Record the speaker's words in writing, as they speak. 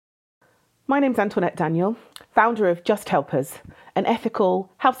My name's Antoinette Daniel, founder of Just Helpers, an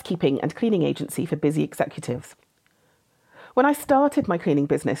ethical housekeeping and cleaning agency for busy executives. When I started my cleaning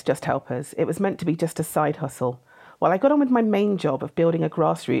business, Just Helpers, it was meant to be just a side hustle, while I got on with my main job of building a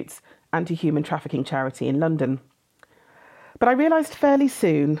grassroots anti-human trafficking charity in London. But I realised fairly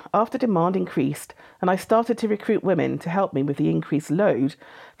soon, after demand increased, and I started to recruit women to help me with the increased load,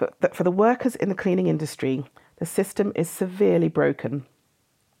 that for the workers in the cleaning industry, the system is severely broken.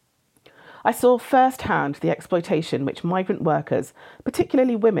 I saw firsthand the exploitation which migrant workers,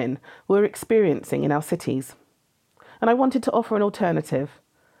 particularly women, were experiencing in our cities. And I wanted to offer an alternative,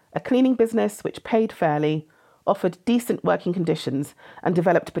 a cleaning business which paid fairly, offered decent working conditions, and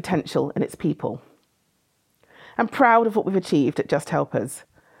developed potential in its people. I'm proud of what we've achieved at Just Helpers.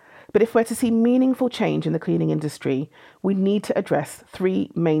 But if we're to see meaningful change in the cleaning industry, we need to address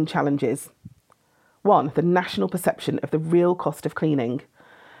three main challenges. 1, the national perception of the real cost of cleaning.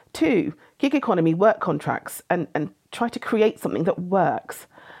 2, gig economy work contracts and try to create something that works.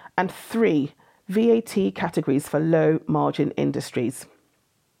 And 3, VAT categories for low margin industries.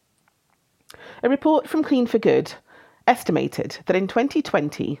 A report from Clean for Good estimated that in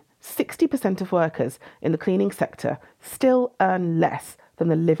 2020, 60% of workers in the cleaning sector still earn less than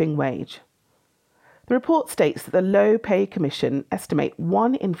the living wage. The report states that the Low Pay Commission estimate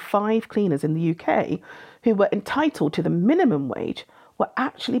 1 in 5 cleaners in the UK who were entitled to the minimum wage were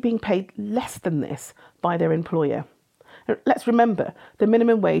actually being paid less than this by their employer. Let's remember, the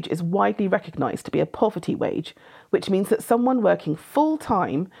minimum wage is widely recognised to be a poverty wage, which means that someone working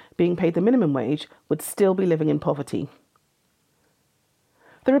full-time being paid the minimum wage would still be living in poverty.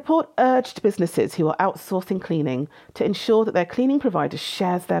 The report urged businesses who are outsourcing cleaning to ensure that their cleaning provider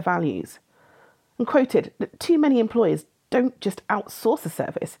shares their values, and quoted that too many employers don't just outsource a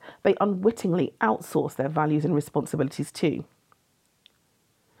service, they unwittingly outsource their values and responsibilities too.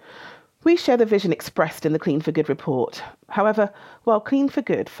 We share the vision expressed in the Clean for Good report. However, while Clean for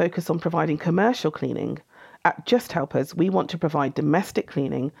Good focus on providing commercial cleaning, at Just Helpers we want to provide domestic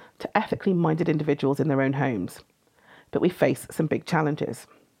cleaning to ethically minded individuals in their own homes. But we face some big challenges.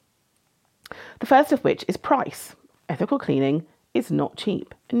 The first of which is price. Ethical cleaning is not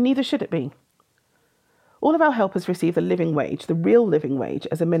cheap, and neither should it be. All of our helpers receive the living wage, the real living wage,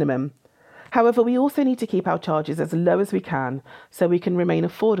 as a minimum. However, we also need to keep our charges as low as we can so we can remain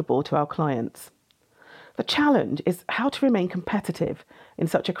affordable to our clients. The challenge is how to remain competitive in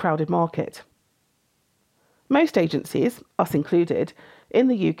such a crowded market. Most agencies, us included, in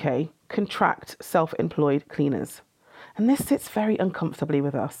the UK contract self-employed cleaners, and this sits very uncomfortably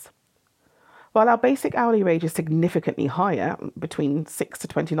with us. While our basic hourly wage is significantly higher, between 6 to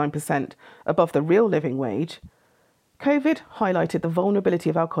 29% above the real living wage, COVID highlighted the vulnerability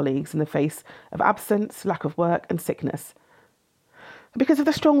of our colleagues in the face of absence, lack of work and sickness. Because of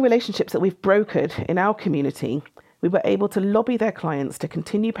the strong relationships that we've brokered in our community, we were able to lobby their clients to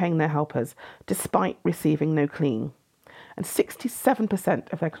continue paying their helpers despite receiving no clean. And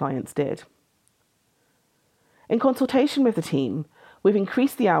 67% of their clients did. In consultation with the team, we've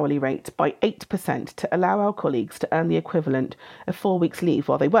increased the hourly rate by 8% to allow our colleagues to earn the equivalent of 4 weeks' leave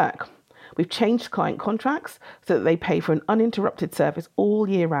while they work. We've changed client contracts so that they pay for an uninterrupted service all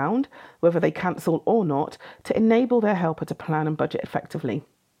year round, whether they cancel or not, to enable their helper to plan and budget effectively.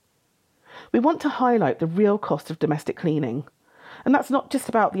 We want to highlight the real cost of domestic cleaning. And that's not just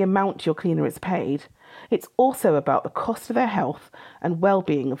about the amount your cleaner is paid. It's also about the cost of their health and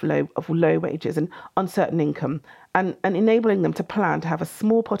well-being of low wages and uncertain income, and enabling them to plan to have a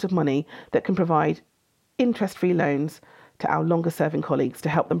small pot of money that can provide interest-free loans to our longer-serving colleagues to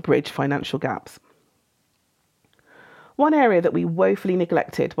help them bridge financial gaps. One area that we woefully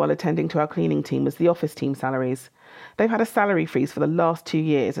neglected while attending to our cleaning team was the office team salaries. They've had a salary freeze for the last 2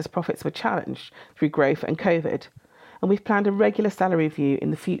 years as profits were challenged through growth and COVID, and we've planned a regular salary review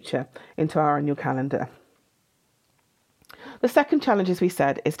in the future into our annual calendar. The second challenge, as we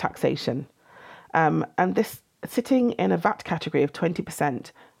said, is taxation, and this sitting in a VAT category of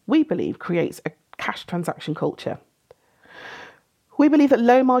 20%, we believe creates a cash transaction culture. We believe that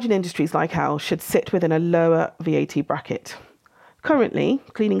low-margin industries like ours should sit within a lower VAT bracket. Currently,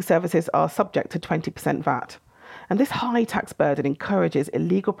 cleaning services are subject to 20% VAT, and this high tax burden encourages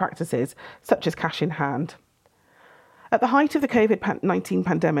illegal practices such as cash in hand. At the height of the COVID-19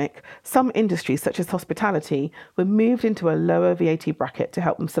 pandemic, some industries such as hospitality were moved into a lower VAT bracket to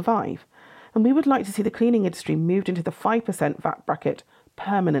help them survive, and we would like to see the cleaning industry moved into the 5% VAT bracket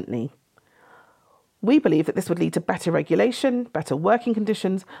permanently. We believe that this would lead to better regulation, better working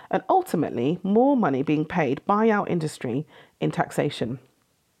conditions, and ultimately more money being paid by our industry in taxation.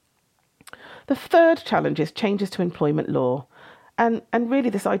 The third challenge is changes to employment law, And really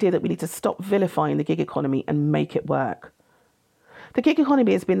this idea that we need to stop vilifying the gig economy and make it work. The gig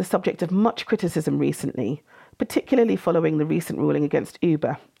economy has been the subject of much criticism recently, particularly following the recent ruling against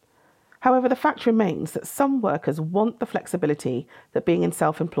Uber. However, the fact remains that some workers want the flexibility that being in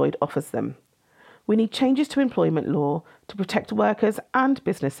self-employed offers them. We need changes to employment law to protect workers and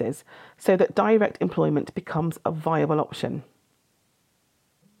businesses so that direct employment becomes a viable option.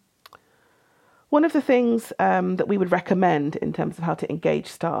 One of the things that we would recommend in terms of how to engage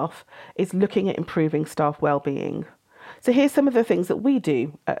staff is looking at improving staff well-being. So here's some of the things that we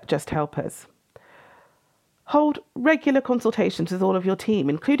do at Just Helpers. Hold regular consultations with all of your team,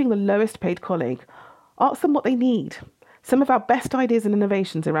 including the lowest paid colleague. Ask them what they need. Some of our best ideas and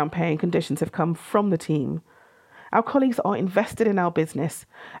innovations around pay and conditions have come from the team. Our colleagues are invested in our business,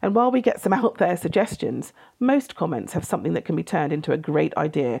 and while we get some out there suggestions, most comments have something that can be turned into a great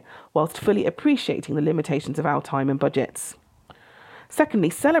idea, whilst fully appreciating the limitations of our time and budgets. Secondly,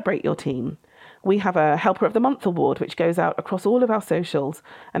 celebrate your team. We have a Helper of the Month award, which goes out across all of our socials,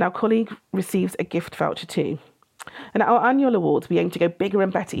 and our colleague receives a gift voucher too. And at our annual awards, we aim to go bigger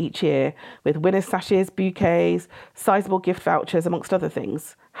and better each year, with winners' sashes, bouquets, sizable gift vouchers, amongst other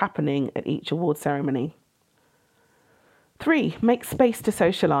things, happening at each award ceremony. 3, make space to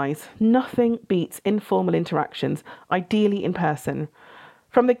socialise. Nothing beats informal interactions, ideally in person.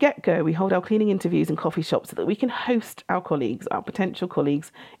 From the get-go, we hold our cleaning interviews in coffee shops so that we can host our colleagues, our potential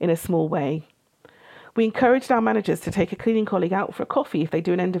colleagues, in a small way. We encouraged our managers to take a cleaning colleague out for a coffee if they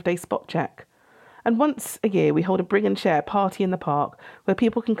do an end-of-day spot check. And once a year, we hold a bring and share party in the park where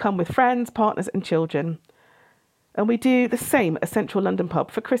people can come with friends, partners and children. And we do the same at a central London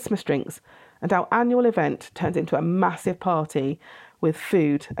pub for Christmas drinks. And our annual event turns into a massive party with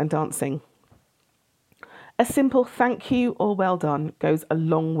food and dancing. A simple thank you or well done goes a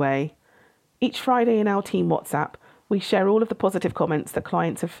long way. Each Friday in our team WhatsApp, we share all of the positive comments that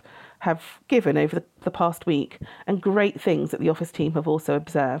clients have given over the past week and great things that the office team have also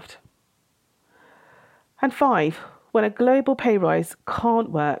observed. And 5, when a global pay rise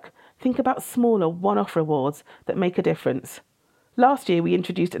can't work, think about smaller one-off rewards that make a difference. Last year, we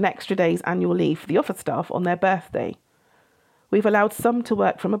introduced an extra day's annual leave for the office staff on their birthday. We've allowed some to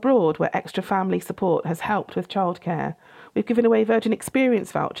work from abroad where extra family support has helped with childcare. We've given away Virgin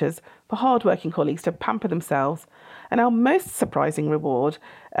Experience vouchers for hard-working colleagues to pamper themselves. And our most surprising reward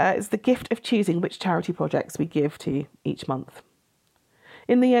is the gift of choosing which charity projects we give to each month.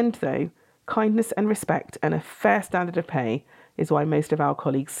 In the end, though, kindness and respect and a fair standard of pay is why most of our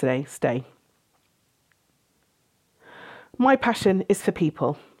colleagues stay. My passion is for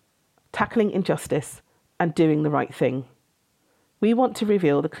people, tackling injustice and doing the right thing. We want to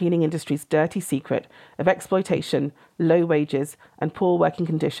reveal the cleaning industry's dirty secret of exploitation, low wages and poor working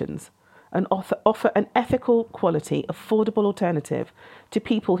conditions and offer an ethical, quality, affordable alternative to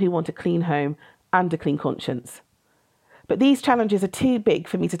people who want a clean home and a clean conscience. But these challenges are too big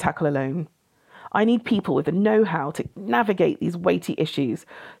for me to tackle alone. I need people with the know-how to navigate these weighty issues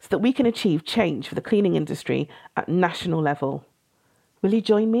so that we can achieve change for the cleaning industry at national level. Will you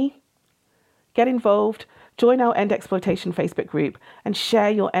join me? Get involved, join our End Exploitation Facebook group and share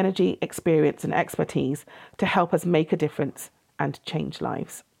your energy, experience and expertise to help us make a difference and change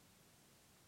lives.